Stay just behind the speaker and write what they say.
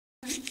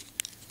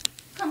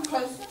Come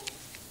closer.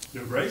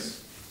 Your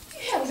Grace? You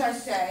hear what I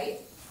say?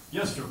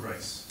 Yes, Your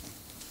Grace.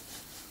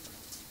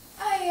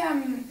 I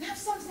have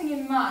something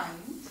in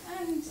mind,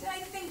 and I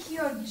think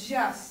you're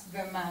just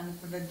the man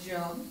for the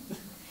job.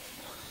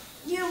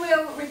 You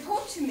will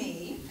report to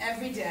me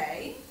every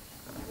day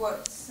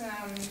what's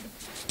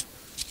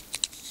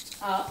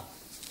up.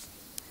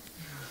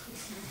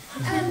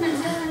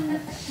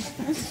 And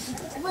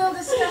we'll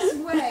discuss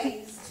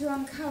ways to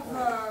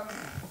uncover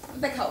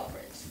the culprit.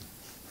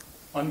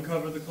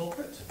 Uncover the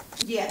culprit?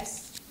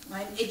 Yes,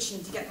 I'm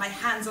itching to get my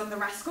hands on the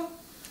rascal.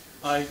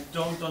 I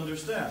don't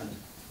understand.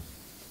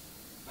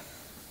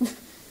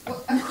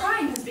 Well, a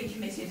crime has been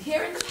committed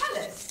here in the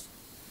palace.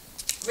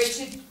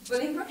 Richard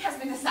Bolingbroke has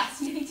been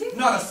assassinated.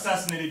 Not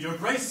assassinated, Your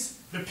Grace.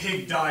 The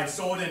pig died,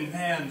 sword in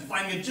hand,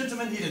 finding a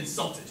gentleman he'd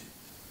insulted.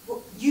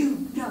 Well,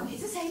 you know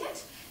his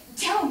assailant?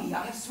 Tell me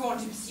I have sworn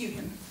to pursue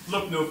him.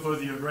 Look no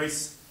further, Your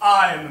Grace.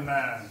 I am the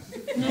man.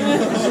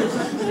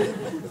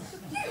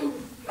 You,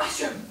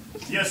 mushroom!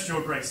 Yes,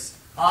 Your Grace.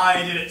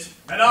 I did it,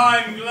 and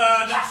I'm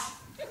glad. Hush!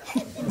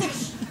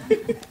 Hush!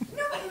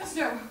 Nobody must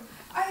know.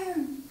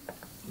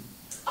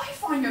 I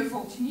find no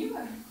fault in you,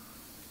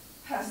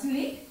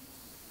 personally.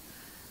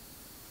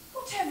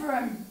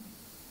 Whatever,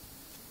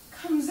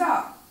 comes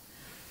up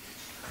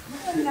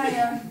when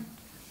I,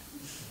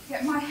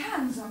 get my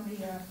hands on the,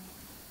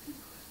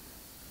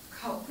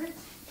 culprit.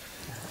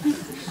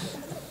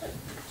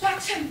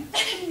 That,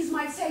 enemies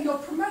might say your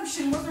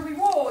promotion was a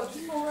reward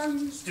for,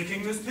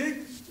 Sticking this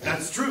pig?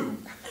 That's true.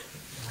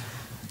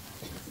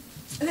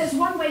 There's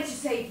one way to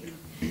save you.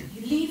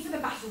 You leave for the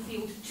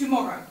battlefield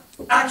tomorrow.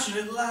 Action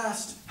at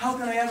last. How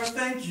can I ever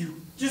thank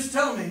you? Just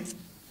tell me.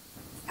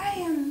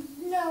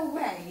 No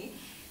way.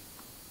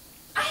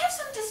 I have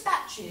some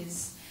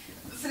dispatches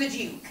for the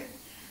Duke.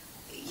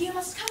 You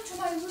must come to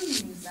my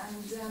rooms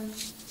and,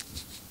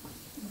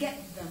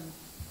 get them.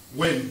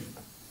 When?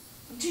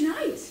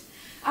 Tonight,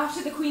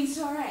 after the Queen's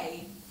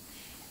soiree.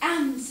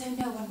 And so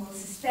no one will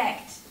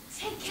suspect.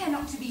 Take care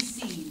not to be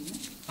seen.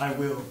 I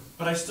will,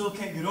 but I still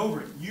can't get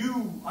over it.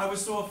 You, I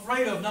was so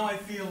afraid of, now I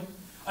feel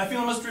I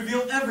must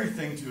reveal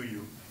everything to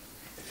you.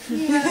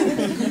 Yeah.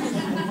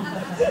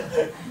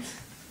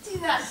 Do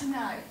that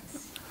tonight.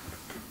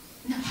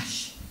 No,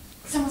 hush.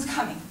 Someone's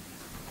coming.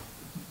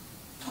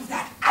 Oh,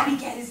 that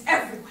Abigail is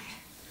everywhere.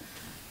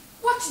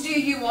 What do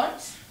you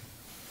want?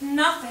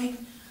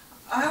 Nothing.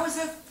 I was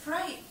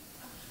afraid.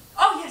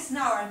 Oh, yes,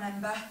 now I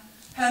remember.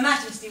 Her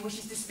Majesty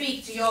wishes to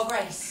speak to your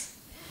Grace.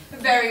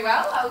 Very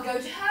well, I'll go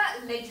to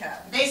her later.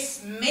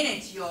 This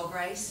minute, your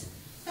Grace.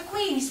 The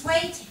Queen is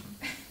waiting.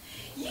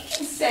 You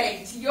can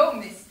say to your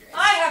mistress.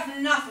 I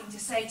have nothing to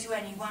say to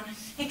anyone,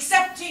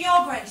 except to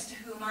your Grace, to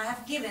whom I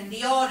have given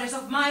the orders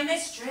of my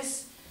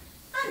mistress,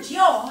 and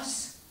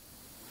yours.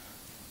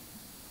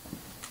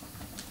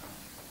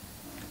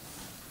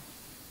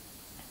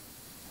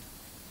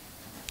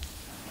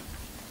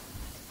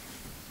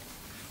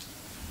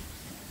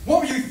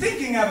 What were you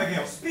thinking,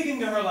 Abigail, speaking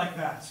to her like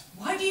that?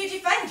 Why do you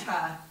defend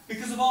her?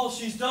 Because of all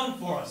she's done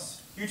for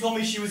us. You told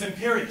me she was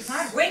imperious.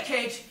 I'm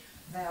wicked.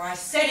 There, I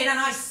said it and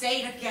I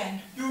say it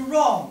again. You're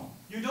wrong.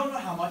 You don't know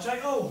how much I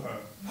owe her.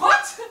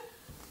 What?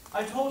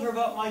 I told her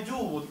about my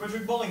duel with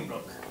Richard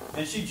Bolingbroke,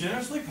 and she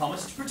generously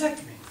promised to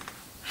protect me.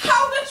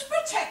 How much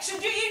protection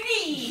do you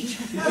need?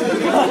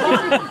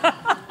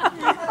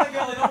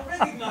 Abigail, I don't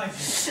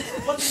recognize you.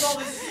 What's all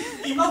this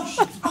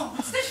emotion? Oh,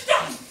 it's the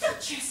damn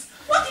Duchess.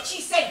 What did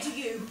she say to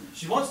you?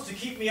 She wants to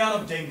keep me out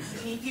of danger.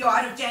 Keep you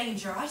out of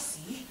danger, I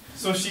see.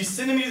 So she's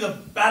sending me to the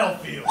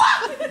battlefield.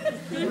 What?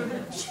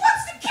 She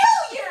wants to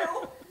kill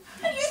you!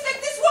 And you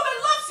think this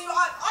woman loves you?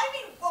 I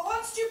mean,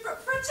 wants to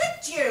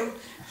protect you?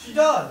 She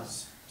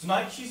does.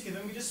 Tonight she's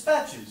giving me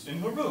dispatches in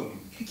her room.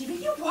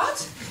 Giving you what?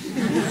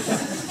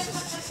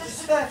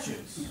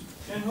 Dispatches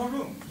in her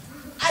room.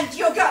 And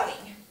you're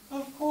going?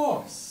 Of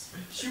course.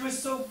 She was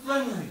so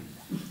friendly.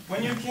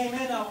 When you came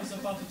in, I was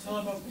about to tell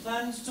her about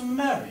plans to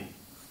marry.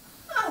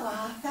 Oh,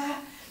 Arthur,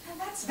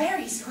 that's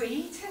very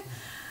sweet.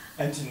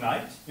 And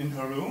tonight, in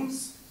her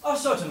rooms, I'll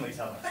certainly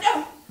tell her.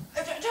 No,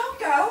 don't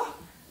go.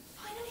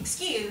 Find an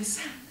excuse.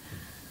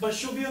 But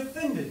she'll be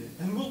offended,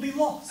 and we'll be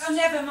lost. Oh,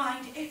 never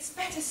mind. It's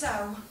better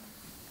so.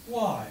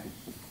 Why?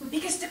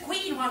 Because the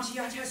Queen wants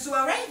you at her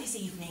soiree this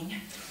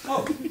evening.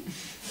 Oh,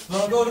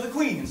 then I'll go to the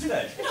Queen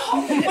instead.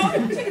 No, you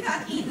won't do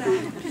that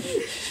either.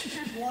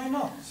 Why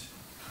not?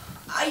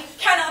 I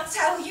cannot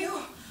tell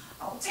you.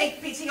 Oh,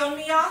 take pity on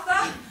me,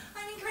 Arthur.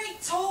 I'm in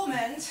great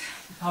torment.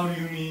 How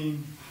do you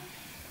mean?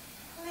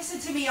 Listen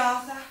to me,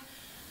 Arthur.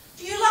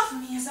 Do you love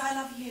me as I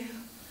love you?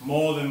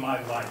 More than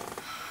my life.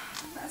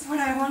 That's what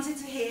I wanted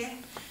to hear.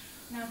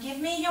 Now give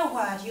me your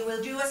word you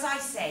will do as I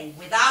say,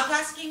 without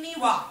asking me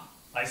why.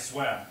 I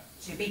swear.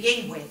 To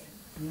begin with,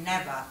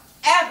 never,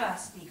 ever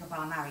speak of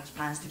our marriage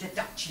plans to the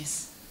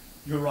Duchess.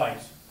 You're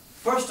right.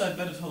 First I'd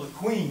better tell the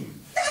Queen.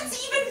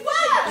 That's even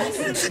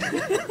worse!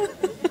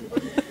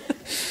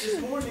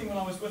 This morning when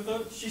I was with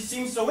her, she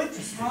seemed so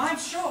interested. Well, I'm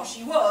sure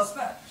she was,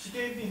 but... She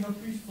gave me her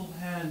beautiful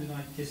hand and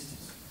I kissed it.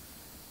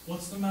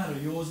 What's the matter?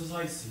 Yours is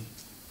icy.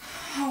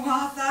 Oh,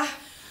 Arthur,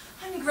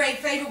 I'm in great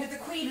favour with the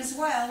Queen as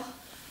well.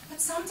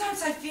 But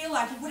sometimes I feel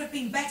like it would have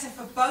been better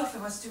for both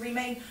of us to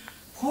remain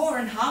poor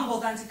and humble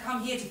than to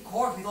come here to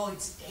court with all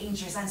its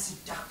dangers and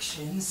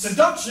seductions.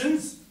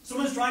 Seductions?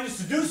 Someone's trying to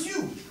seduce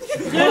you.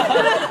 No,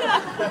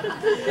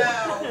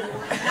 not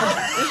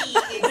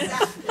me,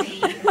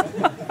 exactly.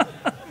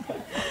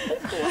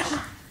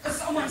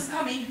 Someone's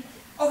coming.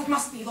 Oh, it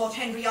must be Lord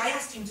Henry. I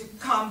asked him to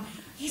come.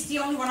 He's the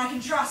only one I can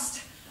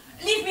trust.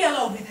 Leave me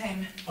alone with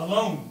him.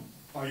 Alone?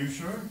 Are you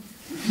sure?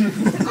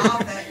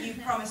 Arthur, you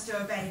promised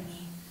to obey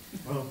me.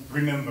 Well,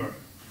 remember,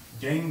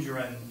 danger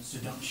and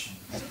seduction.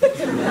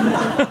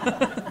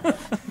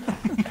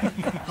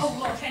 Oh,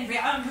 Lord Henry,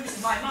 I'm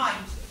losing my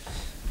mind.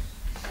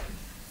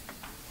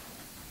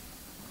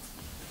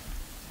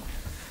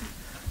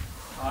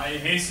 I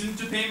hasten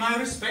to pay my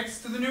respects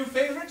to the new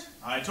favourite.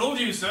 I told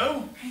you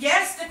so.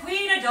 Yes, the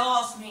Queen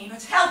adores me,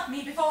 but help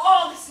me before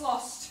all is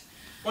lost.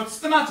 What's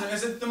the matter?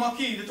 Is it the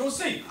Marquis de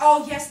Torcy?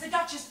 Oh, yes, the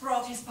Duchess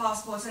brought his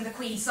passports and the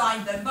Queen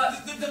signed them,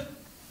 but...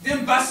 The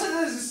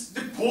ambassador is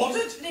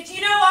deported? Did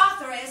you know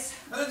Arthur is?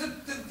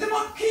 The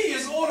Marquis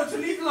is ordered to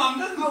leave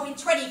London? Oh, in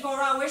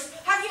 24 hours.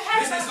 Have you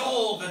heard This is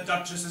all the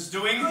Duchess is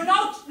doing? Oh,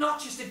 no,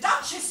 not just the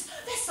Duchess.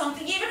 There's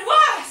something even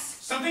worse.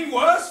 Something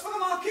worse for the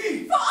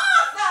Marquis? For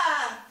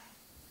Arthur!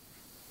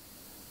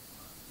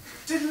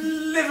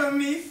 Deliver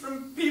me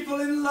from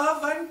people in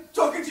love. I'm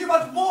talking to you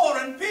about war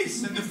and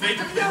peace and the fate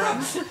of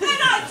Europe. Then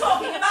I'm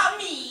talking about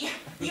me.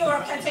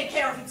 Europe can take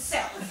care of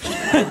itself.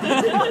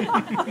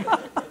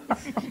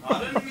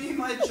 Pardon me,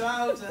 my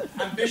child.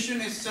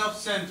 Ambition is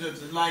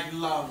self-centered, like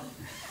love.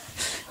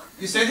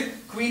 You say the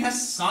Queen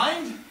has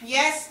signed?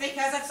 Yes,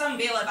 because of some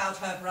bill about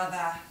her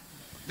brother.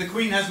 The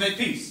Queen has made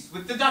peace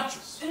with the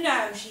Duchess?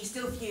 No, she's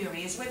still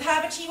furious with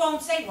her, but she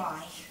won't say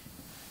why.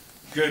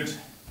 Good.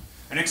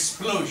 An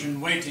explosion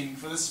waiting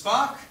for the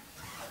spark.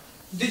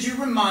 Did you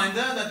remind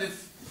her that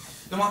if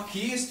the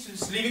Marquis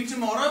is leaving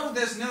tomorrow,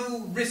 there's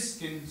no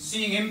risk in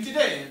seeing him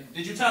today?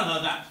 Did you tell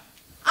her that?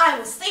 I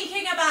was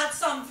thinking about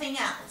something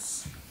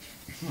else.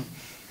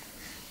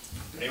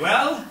 Very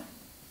well.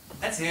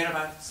 Let's hear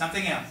about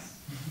something else.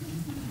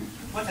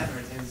 Whatever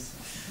it is.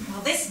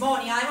 Well, this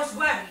morning I was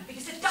worried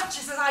because the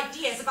Duchess's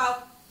ideas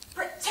about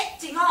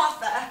protecting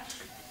Arthur,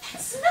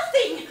 that's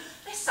nothing.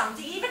 There's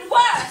something even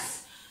worse.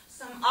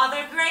 Some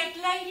other great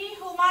lady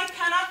whom I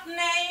cannot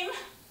name.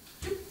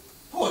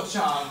 Poor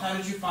child, how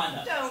did you find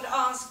that? Don't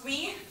ask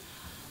me.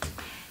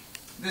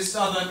 This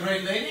other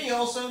great lady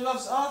also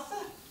loves Arthur?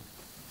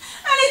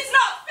 And it's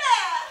not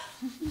fair.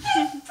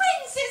 There are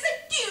princes and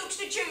dukes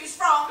to choose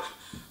from.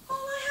 All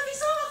I have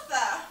is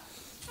Arthur.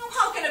 Oh,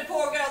 how can a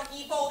poor girl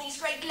keep all these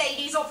great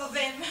ladies off of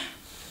him?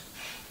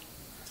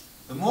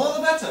 The more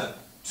the better.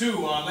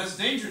 Two are less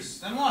dangerous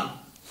than one.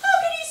 How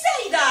can you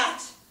say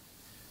that?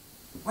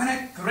 When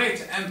a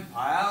great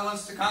empire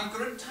wants to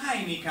conquer a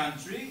tiny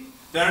country,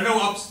 there are no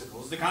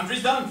obstacles. The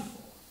country's done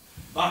for.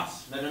 But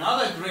let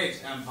another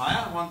great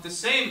empire want the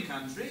same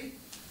country,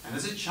 and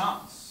there's a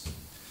chance.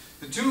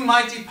 The two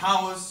mighty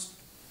powers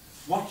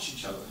watch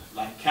each other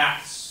like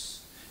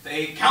cats.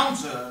 They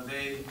counter,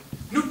 they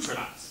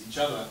neutralize each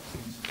other.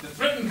 The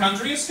threatened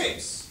country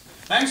escapes,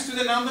 thanks to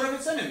the number of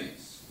its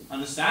enemies.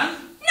 Understand?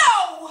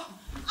 No!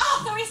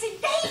 Arthur is in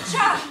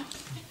danger!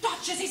 The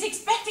Duchess is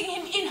expecting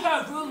him in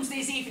her rooms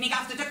this evening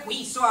after the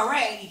Queen's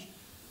soiree.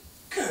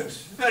 Good,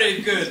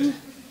 very good.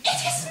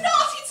 It is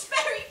not, it's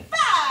very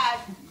bad!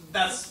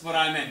 That's what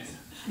I meant.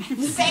 At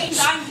the same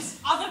time, this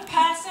other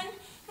person,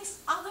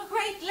 this other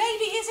great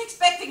lady is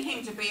expecting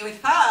him to be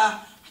with her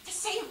at the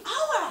same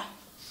hour.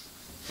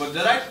 But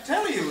did I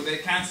tell you they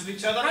cancel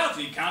each other out?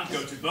 He can't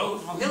go to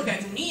both. Well, he'll go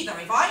to neither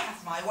if I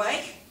have my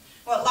way.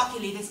 Well,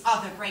 luckily this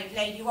other great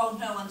lady won't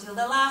know until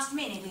the last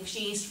minute if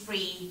she is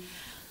free.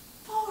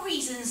 For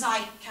reasons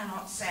I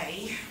cannot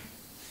say.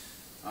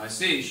 I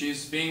see,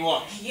 she's being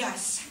watched.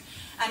 Yes,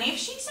 and if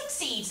she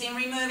succeeds in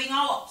removing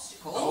our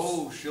obstacles...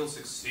 Oh, she'll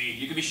succeed.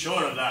 You can be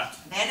sure of that.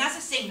 Then as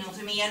a signal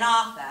to me and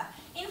Arthur,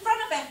 in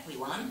front of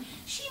everyone,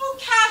 she will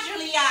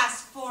casually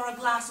ask for a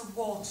glass of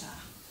water.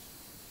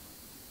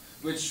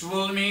 Which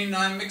will mean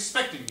I'm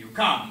expecting you.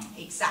 Come.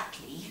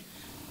 Exactly.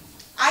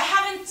 I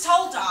haven't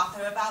told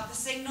Arthur about the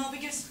signal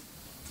because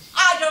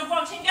I don't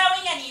want him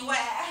going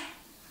anywhere.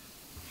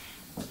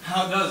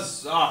 How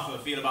does Arthur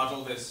feel about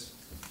all this?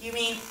 You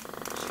mean,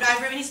 should I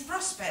ruin his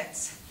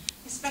prospects?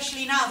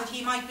 Especially now that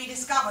he might be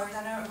discovered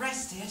and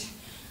arrested.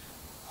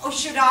 Or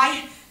should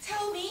I?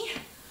 Tell me.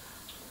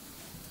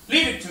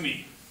 Leave it to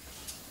me.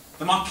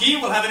 The Marquis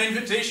will have an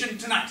invitation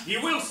tonight. He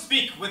will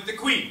speak with the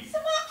Queen. The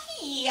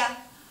Marquis.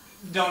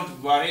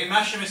 Don't worry,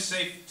 Masham is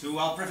safe too.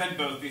 I'll prevent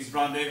both these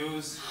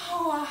rendezvous.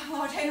 Oh,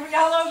 Lord Henry,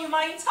 I'll owe you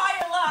my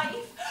entire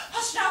life.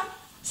 Hush now.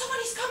 Someone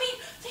is coming.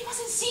 They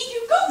mustn't see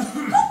you.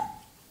 Go, go.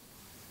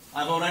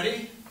 I've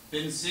already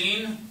been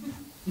seen.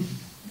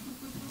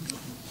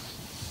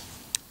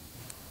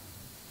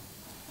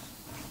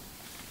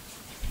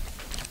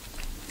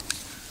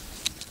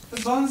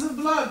 The bonds of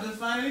blood have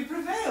finally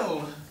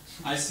prevailed.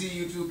 I see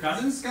you two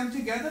cousins come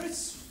together.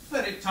 It's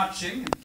very touching.